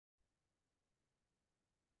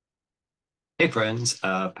Hey friends,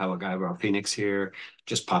 Power Guy Raw Phoenix here,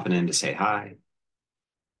 just popping in to say hi.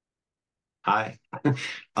 Hi.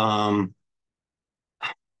 Um,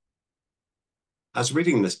 I was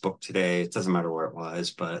reading this book today. It doesn't matter where it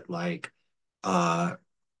was, but uh,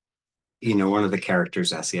 one of the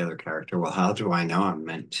characters asked the other character, "Well, how do I know I'm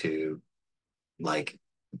meant to like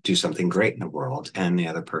do something great in the world?" And the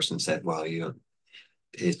other person said, "Well,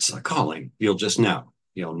 it's a calling. You'll just know.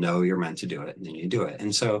 You'll know you're meant to do it, and then you do it."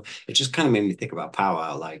 And so it just kind of made me think about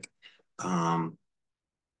powwow, um,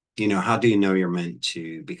 how do you know you're meant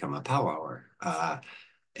to become a powwower?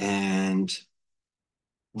 And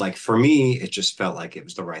like for me, it just felt like it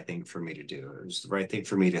was the right thing for me to do. It was the right thing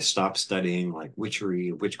for me to stop studying like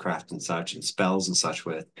witchery, witchcraft, and such, and spells and such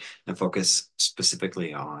with, and focus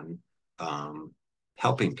specifically on um,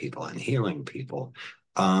 helping people and healing people.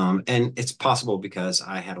 And it's possible because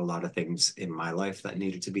I had a lot of things in my life that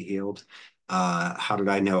needed to be healed. How did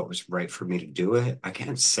I know it was right for me to do it? I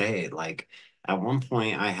can't say. Like at one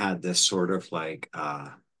point, I had this sort of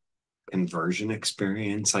conversion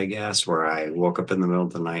experience, I guess, where I woke up in the middle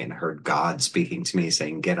of the night and heard God speaking to me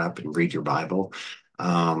saying, "Get up and read your Bible."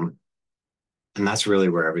 Um, and that's really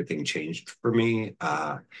where everything changed for me.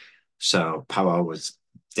 So powwow was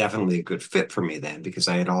definitely a good fit for me then because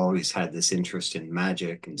I had always had this interest in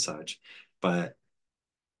magic and such. But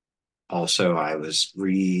also I was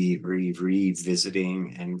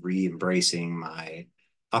revisiting and re-embracing my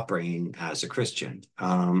upbringing as a Christian.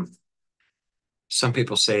 Some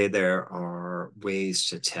people say there are ways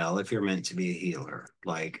to tell if you're meant to be a healer,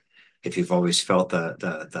 like if you've always felt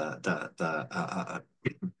the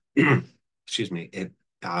excuse me,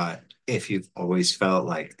 if you've always felt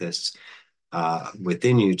like this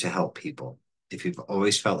within you to help people, if you've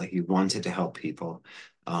always felt like you wanted to help people,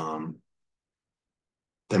 um,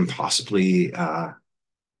 then possibly a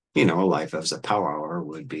life as a power hour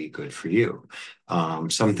would be good for you.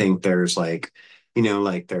 Some think there's like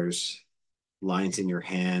there's lines in your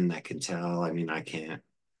hand that can tell. I mean,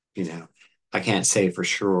 you know, I can't say for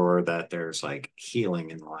sure that there's like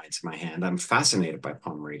healing in the lines of my hand. I'm fascinated by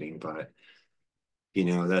palm reading, but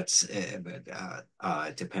that's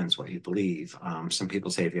it depends what you believe. Some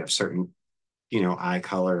people say if you have certain, eye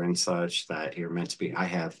color and such that you're meant to be. I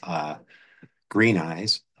have green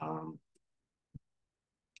eyes,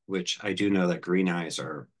 which I do know that green eyes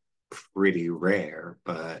are pretty rare,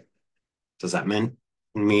 but does that mean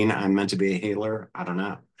I'm meant to be a healer? I don't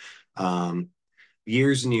know. Um,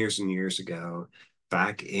 Years and years and years ago,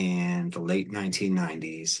 back in the late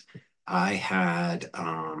 1990s, I had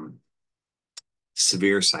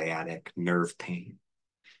severe sciatic nerve pain.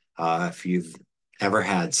 If you've ever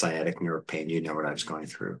had sciatic nerve pain, you know what I was going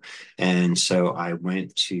through. And so I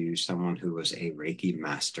went to someone who was a Reiki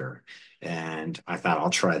master. And I thought,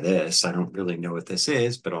 I'll try this. I don't really know what this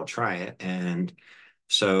is, but I'll try it. And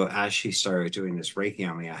so as she started doing this Reiki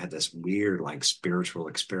on me, I had this weird, like, spiritual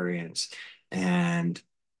experience. And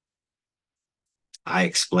I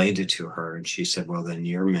explained it to her, and she said, "Well, then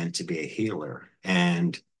you're meant to be a healer."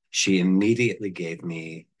 And she immediately gave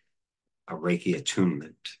me a Reiki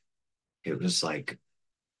attunement. It was like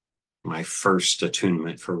my first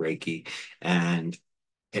attunement for Reiki. And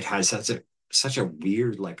it has such a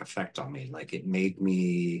weird like effect on me. Like it made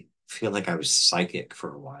me feel like I was psychic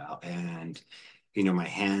for a while. And, my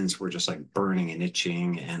hands were just like burning and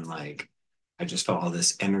itching. And like I just felt all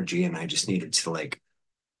this energy and I just needed to like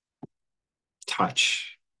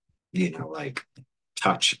touch, like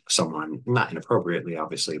touch someone, not inappropriately,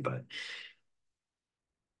 obviously, but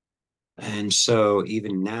and so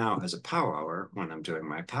even now as a powwower, when I'm doing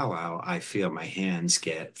my powwow, I feel my hands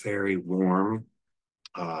get very warm.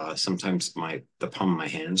 Sometimes the palm of my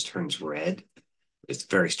hands turns red. It's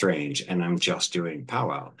very strange, and I'm just doing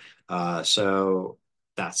powwow. So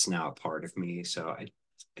that's now a part of me. So I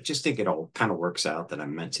just think it all kind of works out that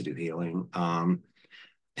I'm meant to do healing.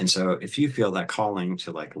 And so if you feel that calling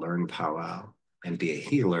to like learn powwow and be a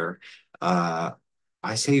healer, uh,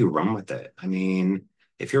 I say you run with it. I mean,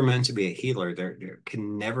 if you're meant to be a healer, there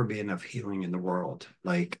can never be enough healing in the world.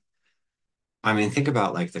 Like, I mean, think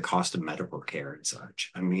about like the cost of medical care and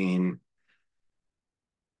such. I mean,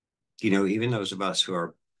 even those of us who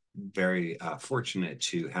are very fortunate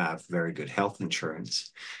to have very good health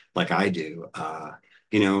insurance, like I do,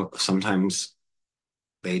 sometimes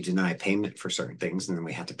they deny payment for certain things, and then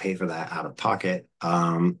we have to pay for that out of pocket.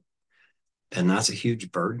 And that's a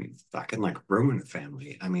huge burden that can like ruin a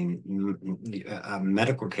family. I mean,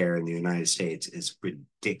 medical care in the United States is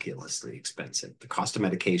ridiculously expensive. The cost of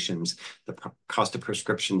medications, the cost of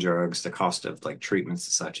prescription drugs, the cost of like treatments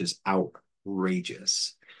and such is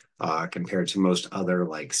outrageous compared to most other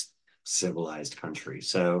like civilized countries.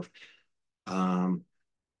 So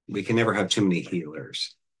we can never have too many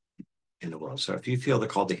healers in the world. So if you feel the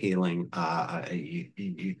call to healing,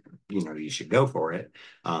 you should go for it.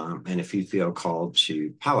 And if you feel called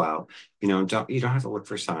to powwow, you don't have to look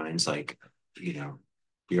for signs like, you know,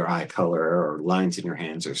 your eye color or lines in your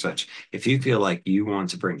hands or such. If you feel like you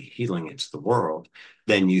want to bring healing into the world,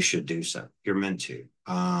 then you should do so. You're meant to.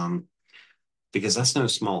 Because that's no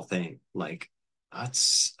small thing. Like I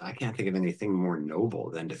can't think of anything more noble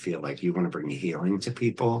than to feel like you want to bring healing to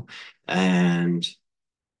people. And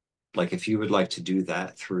like if you would like to do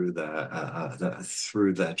that through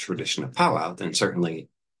the tradition of powwow, then certainly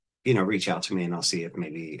reach out to me and I'll see if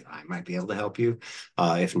maybe I might be able to help you.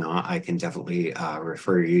 If not, I can definitely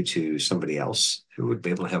refer you to somebody else who would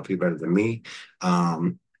be able to help you better than me.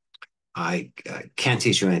 I can't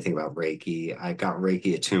teach you anything about Reiki. I got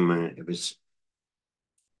Reiki attunement. It was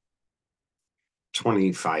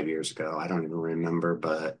 25 years ago. I don't even remember,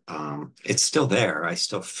 but it's still there. I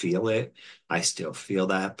still feel it. I still feel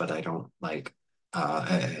that, but I don't like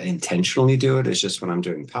intentionally do it. It's just when I'm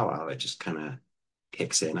doing powwow, it just kind of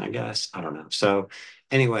kicks in, I guess. I don't know. So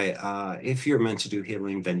anyway, if you're meant to do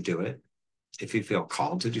healing, then do it. If you feel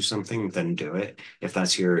called to do something, then do it. If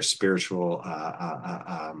that's your spiritual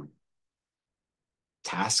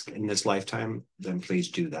task in this lifetime, then please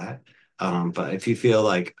do that. But if you feel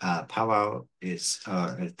like powwow is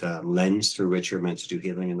the lens through which you're meant to do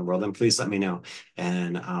healing in the world, then please let me know,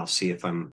 and I'll see if I'm